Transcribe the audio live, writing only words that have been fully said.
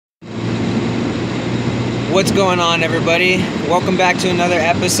What's going on, everybody? Welcome back to another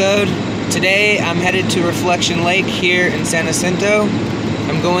episode. Today I'm headed to Reflection Lake here in San Jacinto.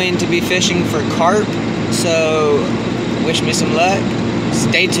 I'm going to be fishing for carp, so wish me some luck.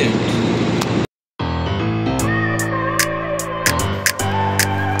 Stay tuned.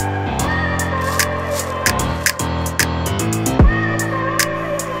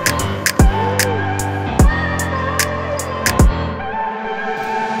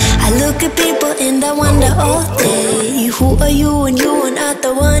 Look at people and I wonder all day, who are you and you are not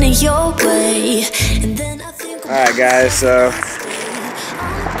the one in your way. And then I think, alright guys, so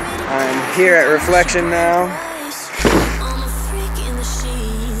I'm here at Reflection now.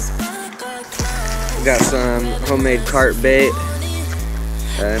 Got some homemade carp bait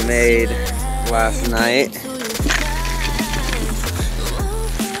that I made last night.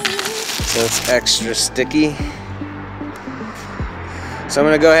 So it's extra sticky. So I'm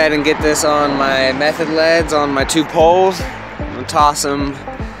going to go ahead and get this on my method leads on my 2 poles. I'm going to toss them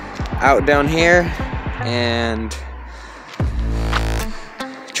out down here and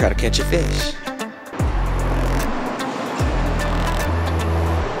try to catch a fish.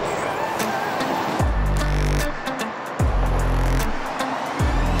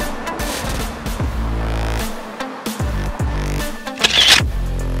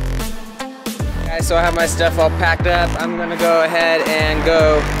 So I have my stuff all packed up. I'm gonna go ahead and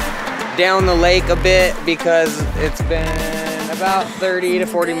go down the lake a bit because it's been about 30 to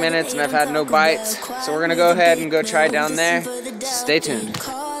 40 minutes and I've had no bites. So we're gonna go ahead and go try down there. Stay tuned.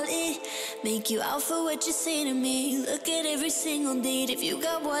 Make you out for what you say to me. Look at every single date. If you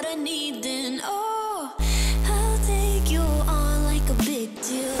got what I need, then oh, I'll take you on like a big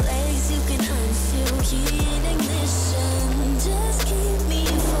deal. Legs you can unseal, heat ignition. Just keep me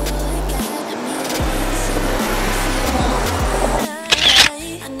full like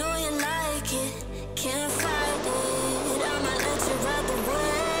I know you like it, can't fight it. I'ma let you ride the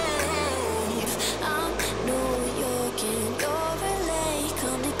wave. I'm New York and you're LA.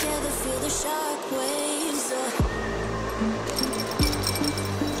 Come together, feel the shock waves.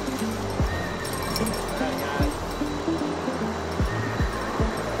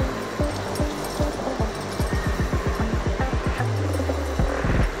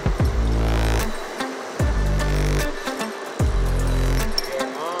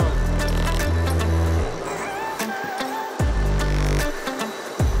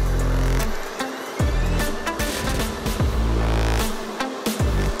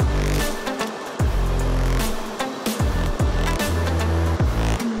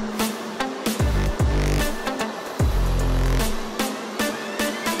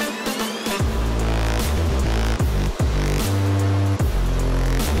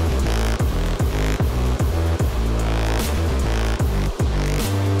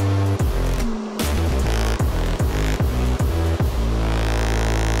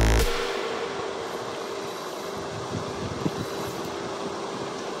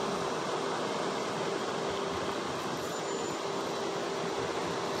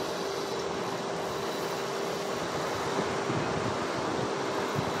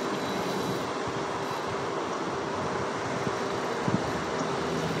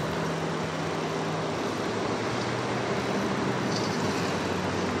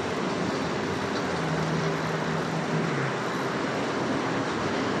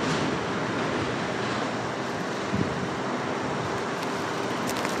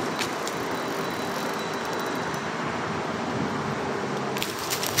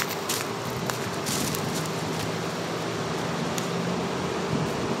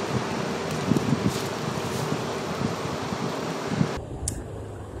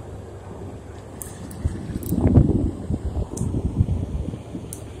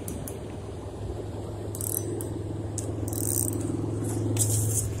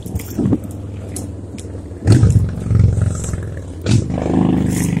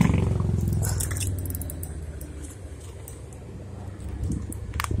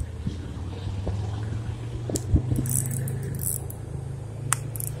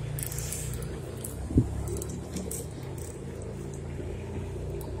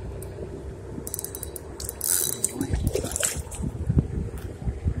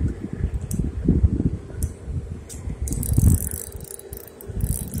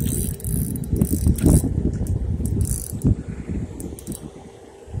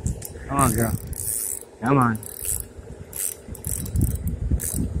 Come on, girl. Come on.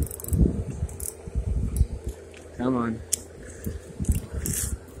 Come on.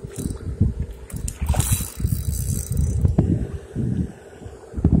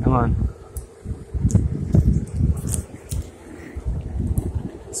 Come on.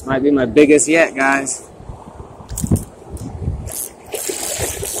 This might be my biggest yet, guys.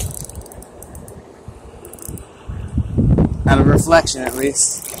 reflection at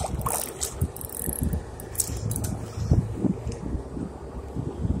least.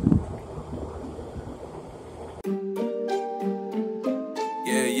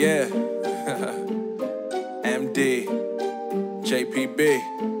 Yeah. MD, JPB,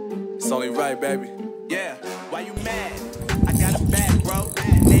 it's only right, baby. Yeah, why you mad? I got a bag, bro.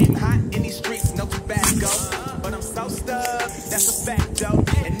 Name hot in these streets, no tobacco. But I'm so stuck, that's a fact, though.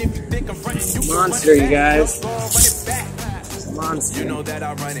 And if you think I'm running, you Monster, you guys. Monster. You know that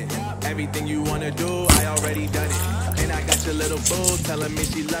I run it. Everything you wanna do, I already done it. And I got your little boo telling me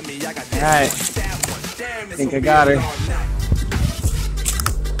she love me. I got that. Alright. I think I got her.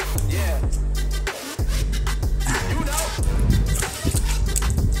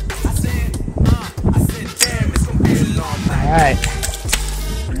 Alright,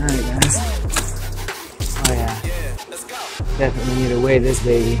 guys. Oh yeah. Definitely need to weigh this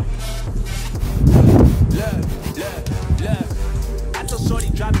baby. Look. I told Shorty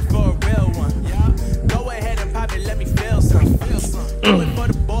drop it for a real one. Go ahead and pop it, let me feel some. Do it for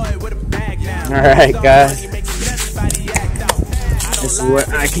the boy with a bag now. Alright, guys. This is what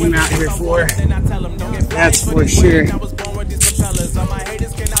I came out here for. That's for sure.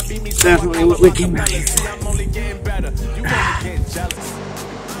 Definitely what we came out here for.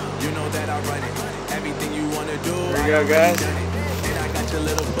 There you go, guys.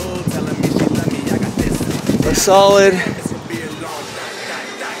 A solid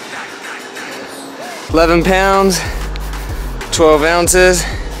 11 pounds, 12 ounces.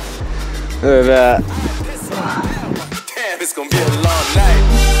 Look at that. Damn, it's gonna be a long night.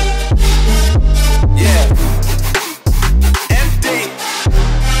 Yeah. MD.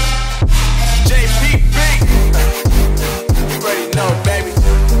 JPB. You already know, baby.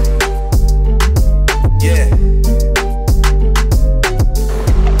 Yeah.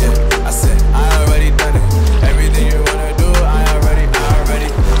 I said, I already done it. Everything you wanna do, I already.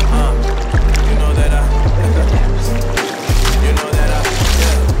 You know that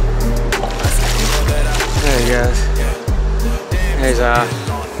There he goes. There's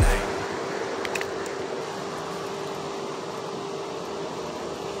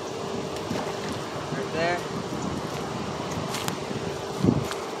right there.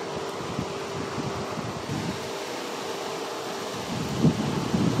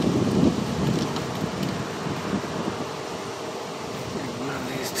 One of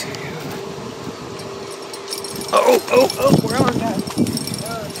these two. Oh, we're on that.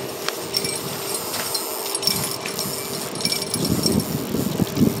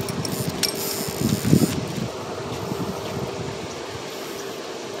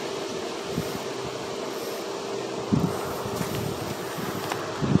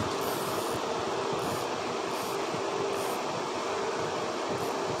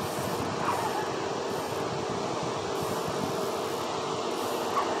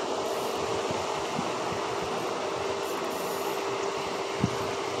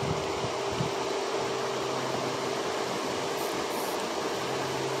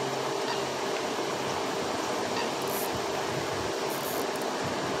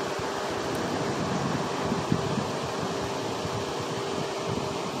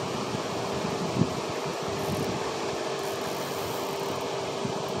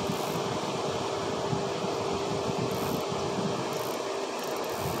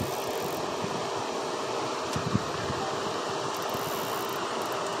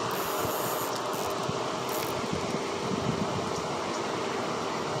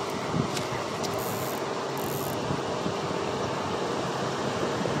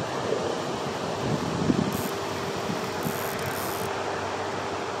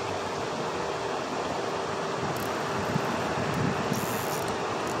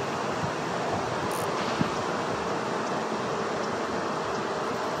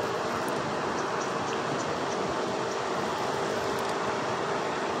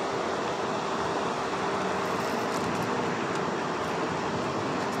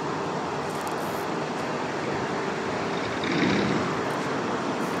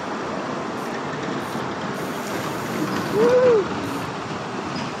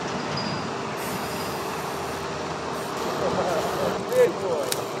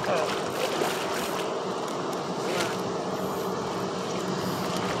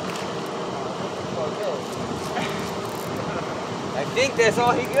 I think that's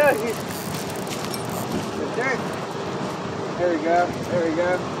all he got. The dirt. There we go. There we go.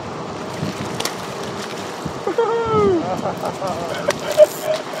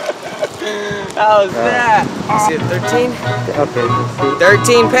 How's that? See it, 13? Okay, let's see.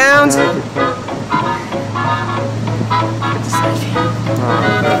 13 pounds?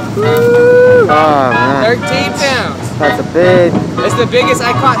 Oh, man. 13 pounds. That's a big. It's the biggest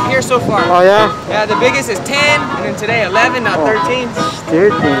I caught here so far. Oh yeah? Yeah, the biggest is 10, and then today 11, now 13.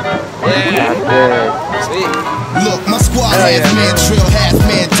 13. Yeah. That's big. Sweet. Look, my squad Hell half yeah. man drill, half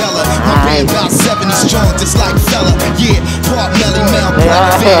Mandela. My band about 70 strong, just like fella. Yeah, Park Melly, Mount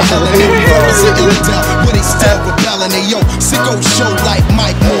Black, Van Helen. And we represent Illidale, where they still rebelling. They yo, sicko show like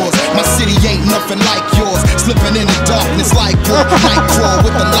Mike Moore's. My city ain't nothing like yours. Slipping in the darkness like night crawl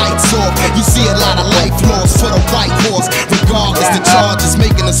with the lights off. You see a lot of life lost for the white horse. Regardless, the charges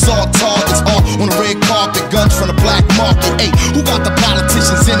making us all targets. All on the red carpet, guns from the black market. Hey, who got the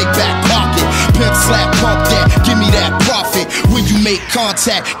politicians in their back pocket? Pimp slap, pump that, give me that profit. When you make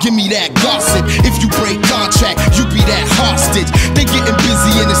contact, give me that gossip. If you break contract, you be that hostage. They getting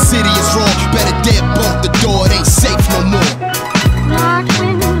busy in the city, it's wrong. Better dead bump the door, it ain't safe no more.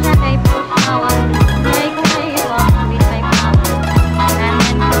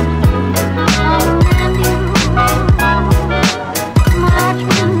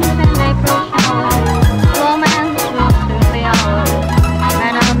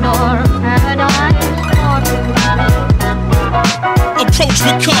 Approach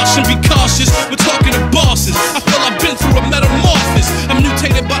with caution, be cautious. We're talking to bosses. I feel I've been through a metamorphosis. I'm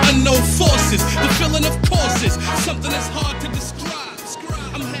mutated by unknown forces. The feeling of courses, something that's hard to describe.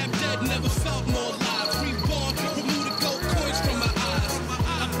 I'm half dead, never felt more alive. Reborn, remove the gold coins from my eyes.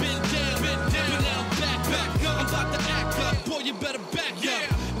 I've been down, but now I'm back up. I'm about to act up, boy, you better back up.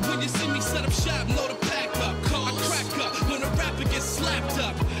 When you see me set up shop, know to pack up. I crack up when a rapper gets slapped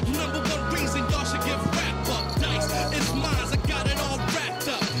up. Number one reason y'all should give rap up. Dice, it's mine, I got it all wrapped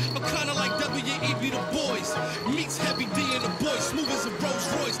up. I'm kinda like W.E.B. the boys. Meets Heavy D and the boys, smooth as a Rolls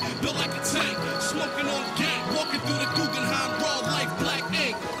Royce. Built like a tank, smoking on gang. Walking through the Guggenheim, raw life, black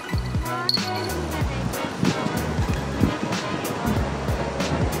ink.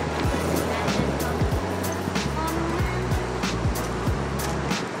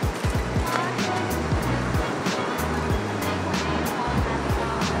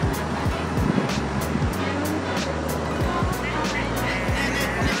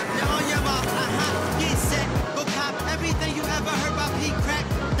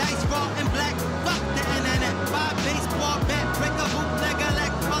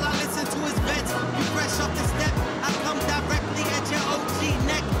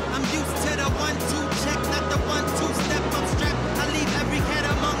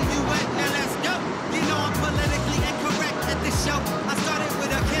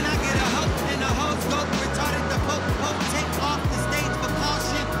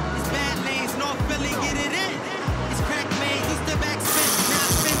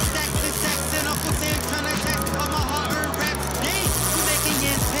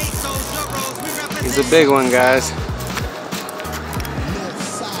 He's a big one, guys.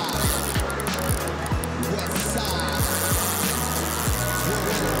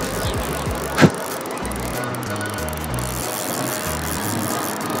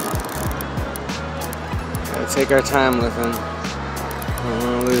 Gotta take our time with him. I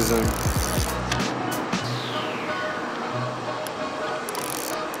don't want to lose him.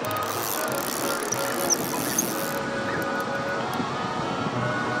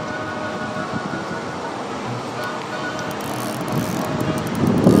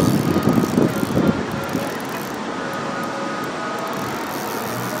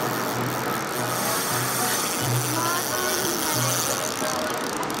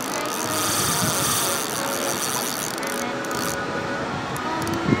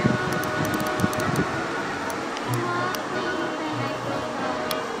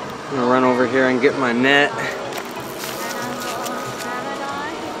 I'm gonna run over here and get my net.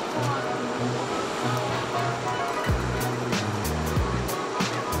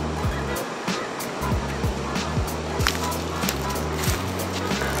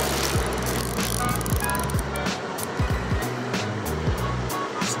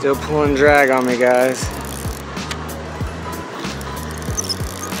 Still pulling drag on me, guys.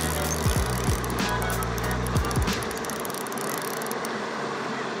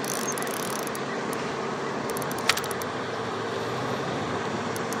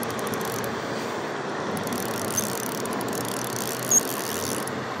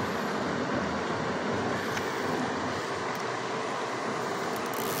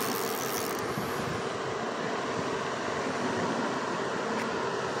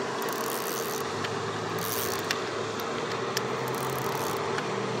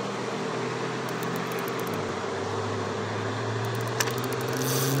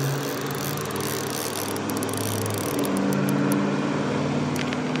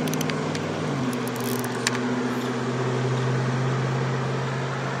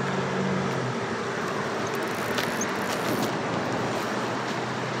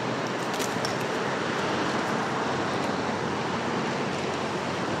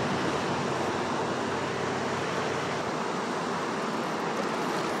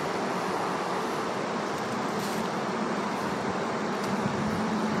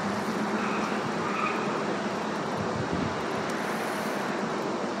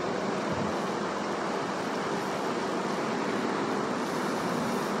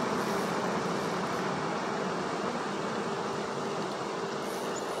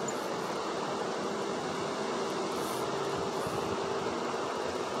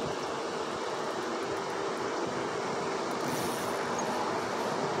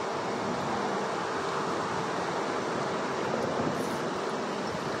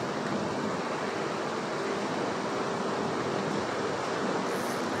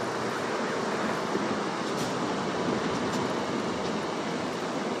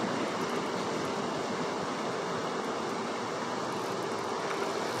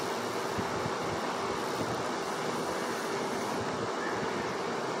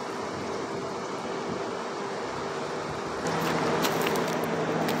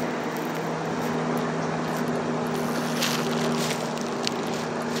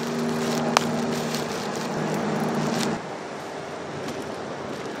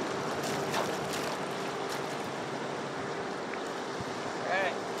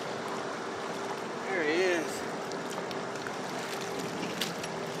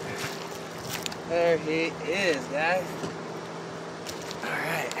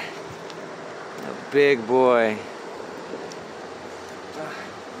 big boy.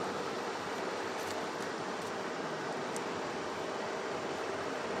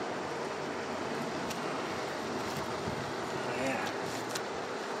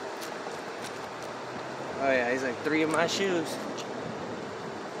 Oh yeah, he's like 3 of my shoes.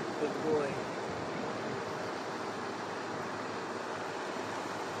 Good boy.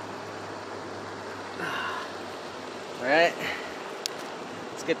 Alright,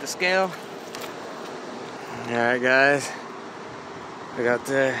 let's get the scale. Alright guys, I got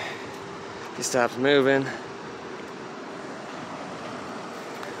there. He stops moving.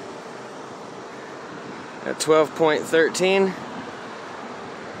 At 12.13.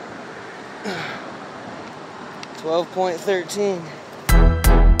 12.13.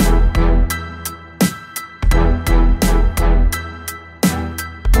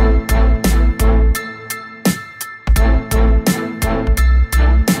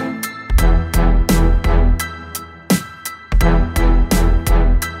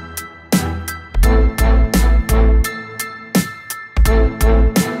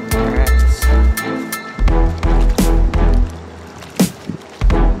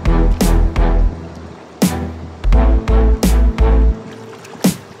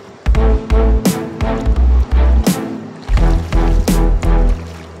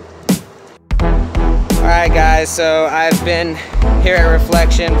 Alright guys, so I've been here at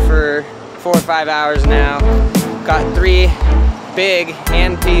Reflection for 4 or 5 hours now. Got 3 big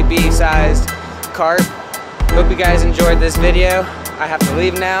and PB sized carp. Hope you guys enjoyed this video. I have to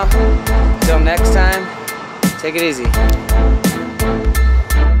leave now. Until next time, take it easy.